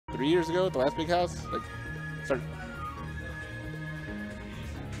3 years ago at the last big house. Like,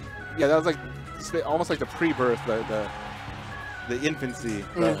 yeah, that was like almost like the pre-birth, the infancy,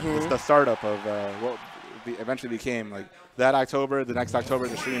 the startup of what eventually became like that October, the next October,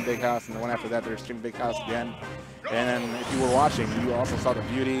 the streaming big house, and the one after that, they're streaming big house again. And then if you were watching, you also saw the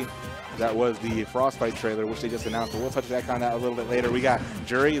beauty that was the Frostbite trailer, which they just announced. But we'll touch back on that a little bit later. We got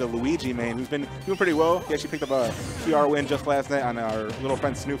Jury, the Luigi main, who's been doing pretty well. He actually picked up a PR win just last night on our little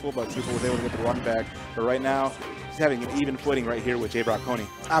friend Snoofle, but Snoofle was able to get the run back. But right now, he's having an even footing right here with JBrockPony.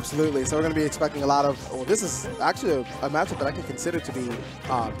 Absolutely. So we're going to be expecting a lot of, well, this is actually a matchup that I can consider to be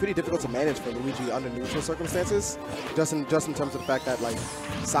pretty difficult to manage for Luigi under neutral circumstances, just in terms of the fact that like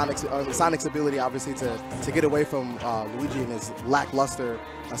Sonic's ability obviously to get away from Luigi and his lackluster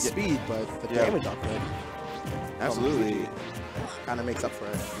speed, but the damage output absolutely kind of makes up for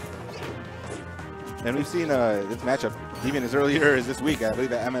it. And we've seen this matchup even as earlier as this week. I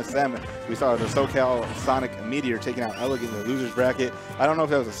believe at MSM, we saw the SoCal Sonic Meteor taking out Elegant in the losers bracket. I don't know if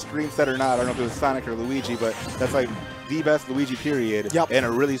that was a screen set or not. I don't know if it was Sonic or Luigi, but that's like the best Luigi period and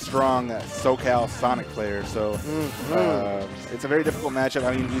a really strong SoCal Sonic player. So it's a very difficult matchup.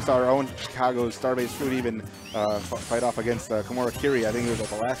 I mean, we saw our own Chicago Starbase Fruit even fight off against Kimura Kiri. I think it was at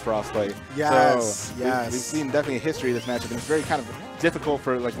the last Frostbite. Yes, so we've seen definitely a history of this matchup, and it's very kind of difficult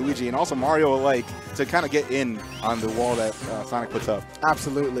for like Luigi and also Mario alike to kind of get in on the wall that Sonic puts up.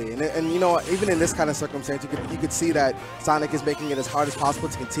 Absolutely, and you know, even in this kind of circumstance, you could see that Sonic is making it as hard as possible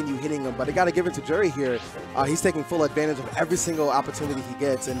to continue hitting him. But I got to give it to Jury here. He's taking full advantage of every single opportunity he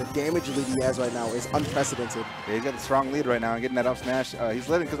gets, and the damage lead he has right now is unprecedented. Yeah, he's got the strong lead right now and getting that up smash. He's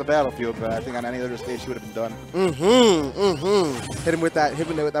living because of Battlefield, but I think on any other stage he would have been done. Hit him with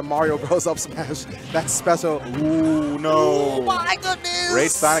that Mario Bros up smash. That's special. Ooh, no. Oh my goodness.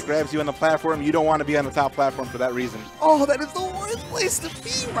 Rage Sonic grabs you on the platform. You don't want to be on the top platform for that reason. Oh, that is the worst place to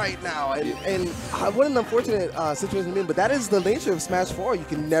be right now. And what an unfortunate situation to be in, but that is the nature of Smash 4. You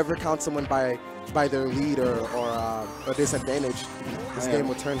can never count someone by their lead or disadvantage. This game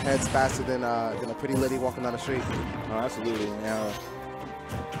will turn heads faster than a pretty lady walking down the street. Oh, absolutely. You know,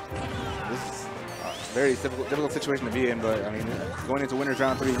 this is a very difficult situation to be in, but I mean, going into winners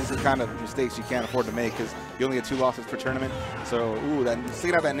round 3, this is kind of mistakes you can't afford to make because you only get 2 losses per tournament. So,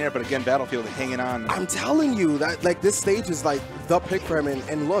 sticking out that nair, but again, Battlefield hanging on. I'm telling you that like this stage is like the pick for him,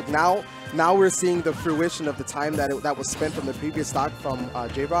 and look now we're seeing the fruition of the time that was spent from the previous stock from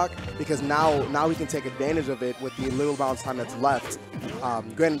JBrock, because now we can take advantage of it with the little amount of time that's left.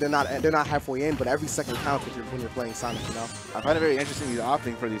 Granted, they're not halfway in, but every second counts when you're playing Sonic, you know. I find it very interesting he's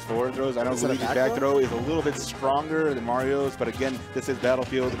opting for these forward throws. I know Luigi's back throw is a little bit stronger than Mario's, but again, this is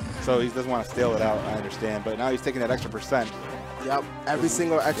Battlefield, so he doesn't want to stale it out, I understand. But now he's taking that extra percent. Yep, every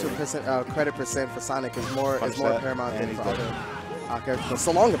single extra credit percent for Sonic is more paramount than for other characters.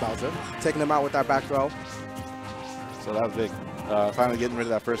 So long about Bowser, taking him out with that back throw. So that was big. Finally getting rid of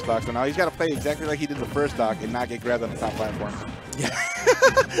that first stock. So now he's got to play exactly like he did the first stock and not get grabbed on the top platform. Yeah,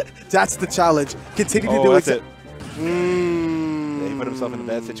 that's the challenge. Continue to do it. Yeah, he put himself in a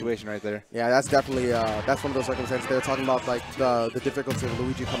bad situation right there. Yeah, that's definitely that's one of those circumstances. They're talking about like the difficulty of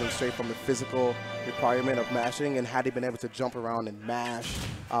Luigi coming straight from the physical requirement of mashing, and had he been able to jump around and mash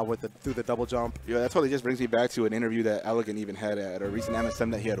through the double jump. Yeah, that's what just brings me back to an interview that Elegant even had at a recent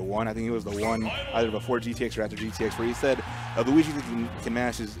MSM that he had won. I think it was the one either before GTX or after GTX, where he said Luigi that can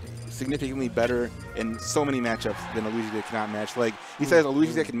mash is significantly better in so many matchups than a Luigi that cannot mash. Like he says, a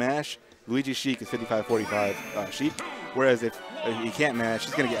Luigi that can mash, Luigi's Sheik is 55-45 Sheik, whereas if he can't mash,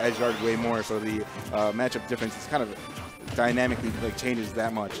 he's going to get edge guarded way more. So the matchup difference is kind of dynamically like changes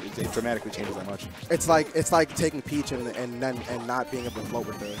that much. It dramatically changes that much. It's like taking Peach and not being able to float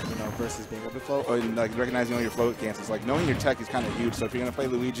with her, you know, versus being able to float. Oh, and like recognizing all your float cancels. Like knowing your tech is kind of huge. So if you're gonna play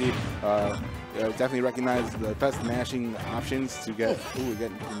Luigi, definitely recognize the best mashing options to get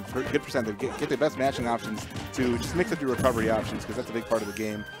good percent. Get the best mashing options to just mix up your recovery options, because that's a big part of the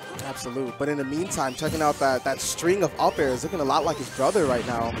game. Absolutely. But in the meantime, checking out that string of up airs, looking a lot like his brother right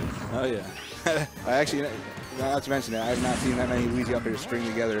now. Oh yeah. I actually. Not to mention that I have not seen that many Luigi up here string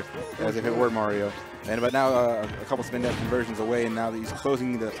together as if it were Mario. But now a couple spin dash conversions away, and now that he's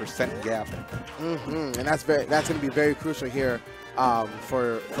closing the percent gap. And that's going to be very crucial here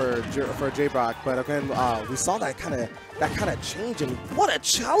for JBrock. But again, we saw that kind of change, and what a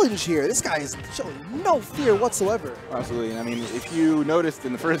challenge here! This guy is showing no fear whatsoever. Absolutely, and I mean, if you noticed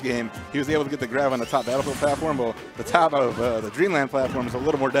in the first game, he was able to get the grab on the top Battlefield platform. Well, the top of the Dreamland platform is a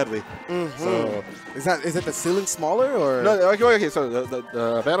little more deadly. So is it the ceiling smaller or? No, okay. So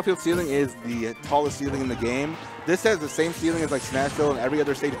the Battlefield ceiling is the tallest ceiling in the game, This has the same ceiling as like Smashville and every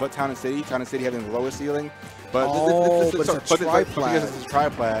other stage but Town and City. Town and City having the lowest ceiling. But it's a tri-plat. Because it's a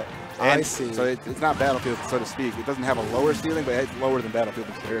tri-plat. I see. So it's not Battlefield, so to speak. It doesn't have a lower ceiling, but it's lower than Battlefield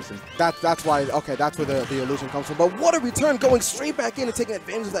in comparison. That's why. Okay, that's where the illusion comes from. But what a return, going straight back in and taking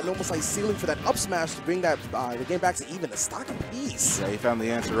advantage of that normal size ceiling for that up smash to bring that the game back to even a stock apiece. Yeah, he found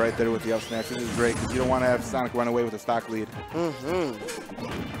the answer right there with the up smash. This is great because you don't want to have Sonic run away with a stock lead.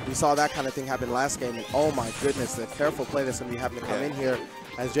 We saw that kind of thing happen last game. And oh my goodness, the careful play that's going to be having to come in here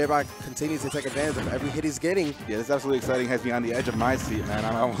as JBrock continues to take advantage of every hit he's getting. Yeah, this is absolutely exciting. Has me on the edge of my seat, man.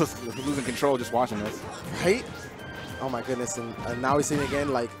 I'm almost losing control just watching this. Right? Oh my goodness, and now we're seeing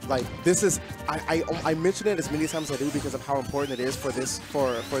again like this is I mention it as many times as I do because of how important it is for this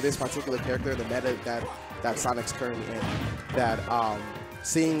particular character, the meta that Sonic's currently in. That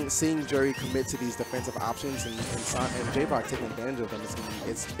seeing Jury commit to these defensive options and JBrock taking advantage of them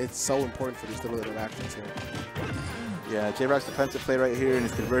it's so important for these little interactions here. Yeah, JBrock's defensive play right here and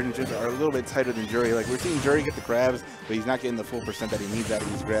his conversions are a little bit tighter than Jury. Like, we're seeing Jury get the grabs, but he's not getting the full percent that he needs out of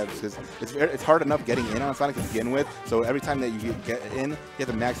these grabs because it's hard enough getting in on Sonic to begin with. So every time that you get in, you have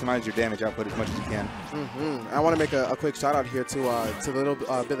to maximize your damage output as much as you can. I want to make a quick shout out here to the little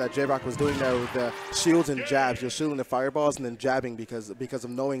bit that JBrock was doing there with the shields and jabs. You're shielding the fireballs and then jabbing because of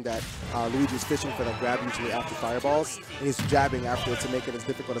knowing that Luigi's fishing for the grab usually after fireballs, and he's jabbing after to make it as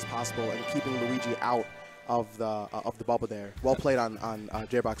difficult as possible and keeping Luigi out of the bubble there. Well played on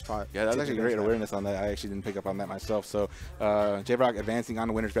JBrock's part. Yeah, that was actually great awareness on that. I actually didn't pick up on that myself. So JBrock advancing on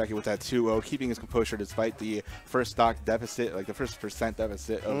the winner's bracket with that 2-0, keeping his composure despite the first stock deficit, like the first percent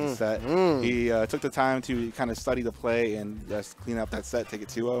deficit of the set. He took the time to kind of study the play and just clean up that set, take it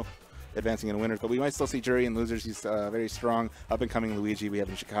 2-0. Advancing in winners, but we might still see Jury and losers. He's very strong, up-and-coming Luigi we have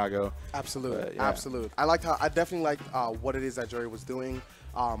in Chicago. Absolutely, absolutely. I definitely liked what it is that Jury was doing.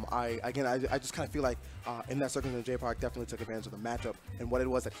 I just kind of feel like in that circumstance, JBrock definitely took advantage of the matchup and what it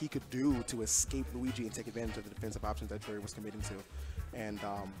was that he could do to escape Luigi and take advantage of the defensive options that Jury was committing to, and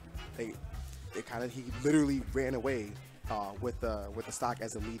he literally ran away with the stock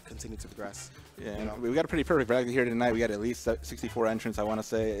as the lead continued to progress. Yeah, you know? We got a pretty perfect bracket here tonight. We got at least 64 entrants, I want to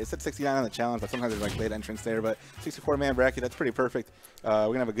say. It said 69 on the challenge, but sometimes there's like late entrants there. But 64-man bracket, that's pretty perfect. We're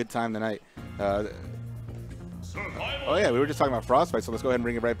going to have a good time tonight. Oh yeah, we were just talking about Frostbite, so let's go ahead and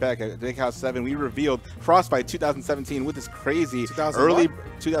bring it right back. At Big House 7, we revealed Frostbite 2017 with this crazy early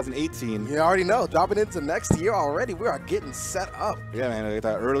 2018. You already know, dropping into next year already. We are getting set up. Yeah, man, we got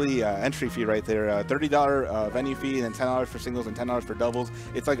that early entry fee right there. $30 venue fee, and then $10 for singles and $10 for doubles.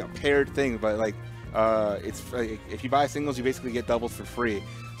 It's like a paired thing, but like it's like if you buy singles, you basically get doubles for free.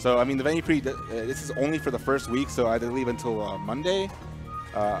 So I mean, the venue fee, this is only for the first week, so I leave until Monday.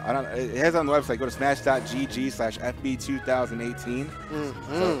 It has on the website. Go to smash.gg/FB2018.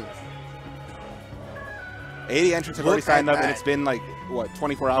 So 80 entrants have already signed up, and it's been like what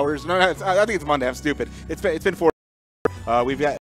 24 hours. No, I think it's Monday. I'm stupid. It's been 4. We've got